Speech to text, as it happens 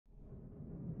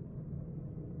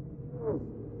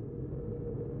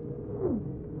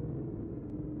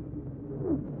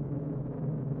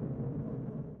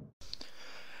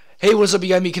Hey, what's up, you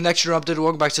got me Connection Erupted.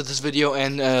 Welcome back to this video,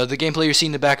 and the gameplay you're seeing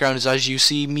in the background is, as you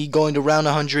see, me going to round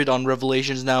 100 on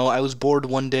Revelations. Now, I was bored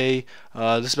one day,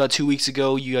 this is about 2 weeks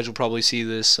ago. You guys will probably see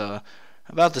this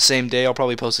about the same day. I'll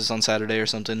probably post this on Saturday or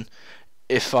something,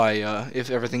 if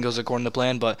everything goes according to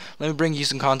plan. But let me bring you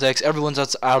some context. Everyone's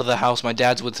out of the house. My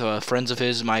dad's with friends of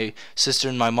his. My sister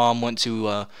and my mom went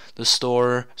to the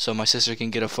store so my sister can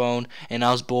get a phone, and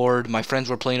I was bored. My friends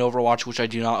were playing Overwatch, which I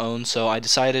do not own, so I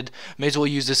decided may as well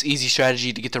use this easy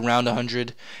strategy to get to round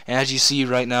 100. And as you see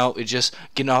right now, it just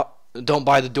don't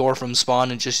buy the door from spawn,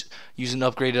 and just use an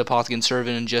upgraded Apothicon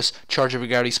Servant and just charge every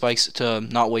gravity spikes to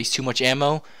not waste too much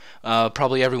ammo.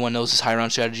 Probably everyone knows this high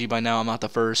round strategy by now. I'm not the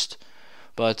first.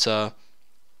 But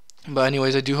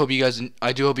anyways, I do hope you guys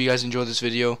enjoy this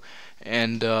video.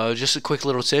 And just a quick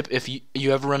little tip: if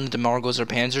you ever run into Margos or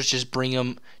Panzers,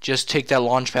 just take that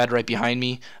launch pad right behind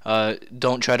me.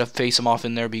 Don't try to face them off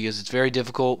in there because it's very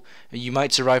difficult. You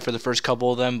might survive for the first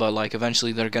couple of them, but like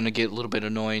eventually they're gonna get a little bit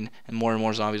annoying, and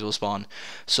more zombies will spawn.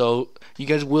 So you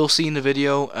guys will see in the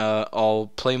video.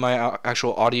 I'll play my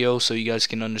actual audio so you guys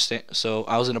can understand. So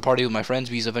I was in a party with my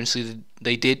friends because eventually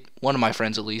they did, one of my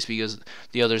friends at least, because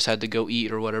the others had to go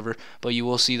eat or whatever. But you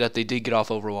will see that they did get off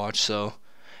Overwatch. So.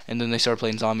 And then they started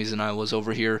playing zombies, and I was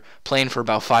over here playing for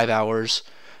about 5 hours,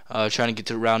 trying to get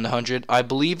to round 100. I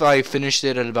believe I finished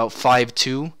it at about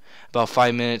 5-2, about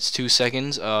 5 minutes 2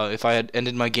 seconds. If I had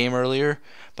ended my game earlier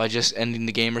by just ending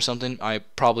the game or something, I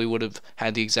probably would have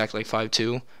had the exact like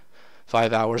 5-2,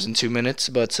 5 hours and 2 minutes.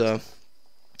 But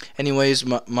anyways,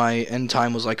 my end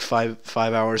time was like 5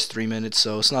 hours 3 minutes,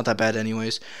 so it's not that bad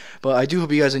anyways. But I do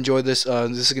hope you guys enjoyed this.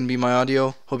 This is gonna be my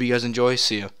audio. Hope you guys enjoy.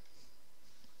 See ya.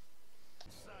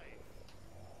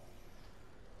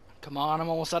 Come on, I'm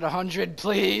almost at 100,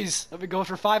 please. I've been going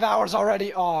for 5 hours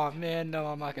already. Oh man, no,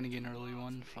 I'm not gonna get an early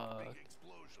one. Fuck.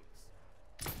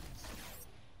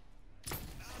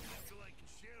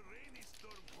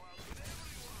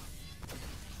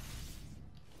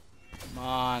 Come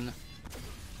on.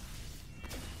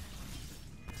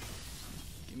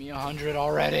 Give me 100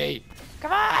 already.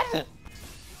 Come on!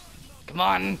 Come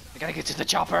on! I gotta get to the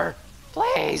chopper.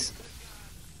 Please!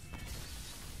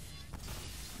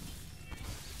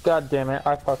 God damn it,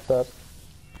 I fucked up.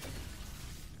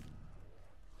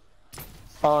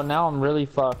 Oh, now I'm really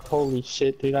fucked. Holy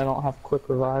shit, dude, I don't have quick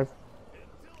revive.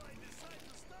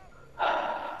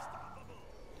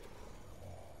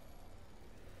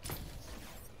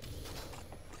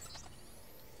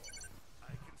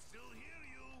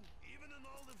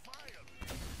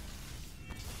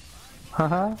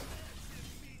 Haha.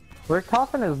 Rick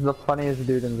Coffin is the funniest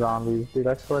dude in zombies, dude,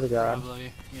 I swear to God.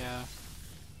 Probably, yeah.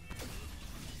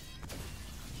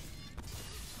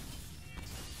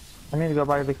 I need to go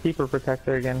buy the Keeper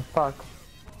Protector again. Fuck.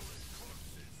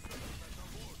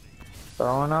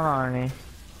 Throwing on Arnie.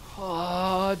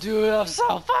 Oh, dude, I'm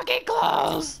so fucking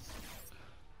close.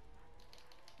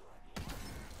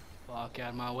 Fuck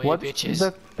out of my way,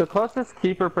 bitches. The closest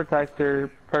Keeper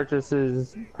Protector purchase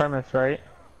is Premise, right?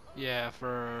 Yeah,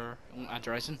 for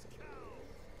Anti-Ryzen?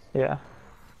 Yeah.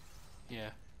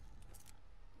 Yeah.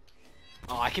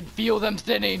 Oh, I can feel them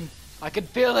thinning. I can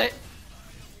feel it.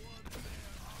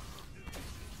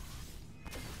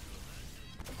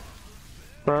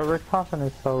 Bro, Rick Coffin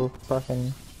is so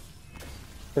fucking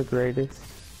the greatest.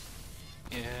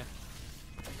 Yeah.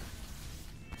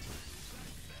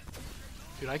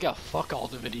 Dude, I got fuck all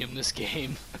Dividium this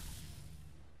game.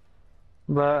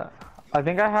 But I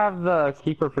think I have the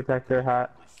Keeper Protector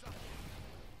hat.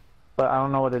 But I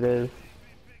don't know what it is.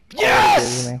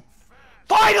 Yes!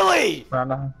 Finally!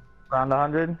 Round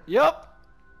 100? Yep.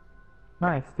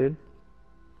 Nice, dude.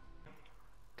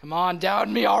 Come on,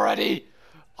 down me already.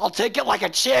 I'll take it like a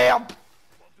champ.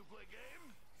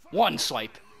 1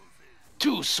 swipe.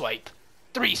 2 swipe.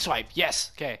 3 swipe.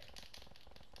 Yes. Okay.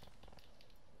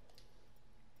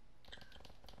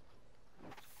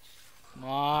 Come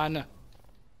on.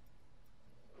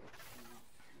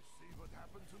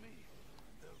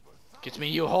 Get me,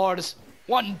 you whores.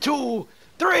 1, 2,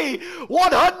 3.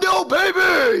 100,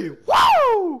 baby.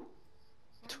 Woo!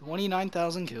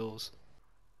 29,000 kills.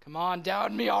 Come on,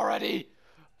 down me already.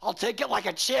 I'll take it like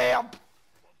a champ.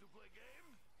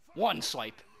 1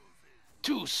 swipe.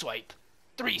 2 swipe.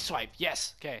 3 swipe.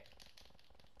 Yes. Okay.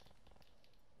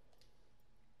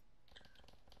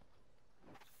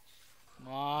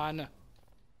 Come on.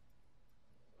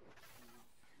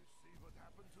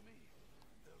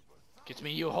 Get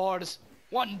me, you whores.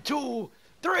 1, 2,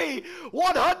 3.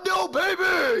 100,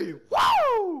 baby.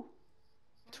 Woo!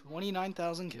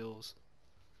 29,000 kills.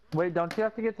 Wait, don't you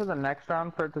have to get to the next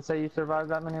round for it to say you survived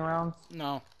that many rounds?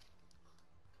 No.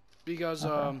 Because,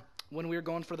 okay. when we were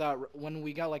going for that, when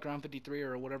we got like round 53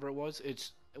 or whatever it was, it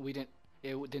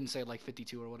didn't say like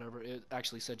 52 or whatever. It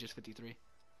actually said just 53.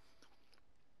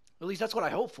 At least that's what I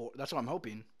hope for. That's what I'm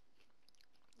hoping.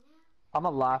 I'm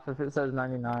gonna laugh if it says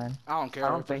 99. I don't care. I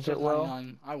don't if think says it will.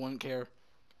 99, I wouldn't care.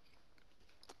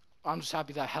 I'm just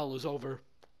happy that hell is over.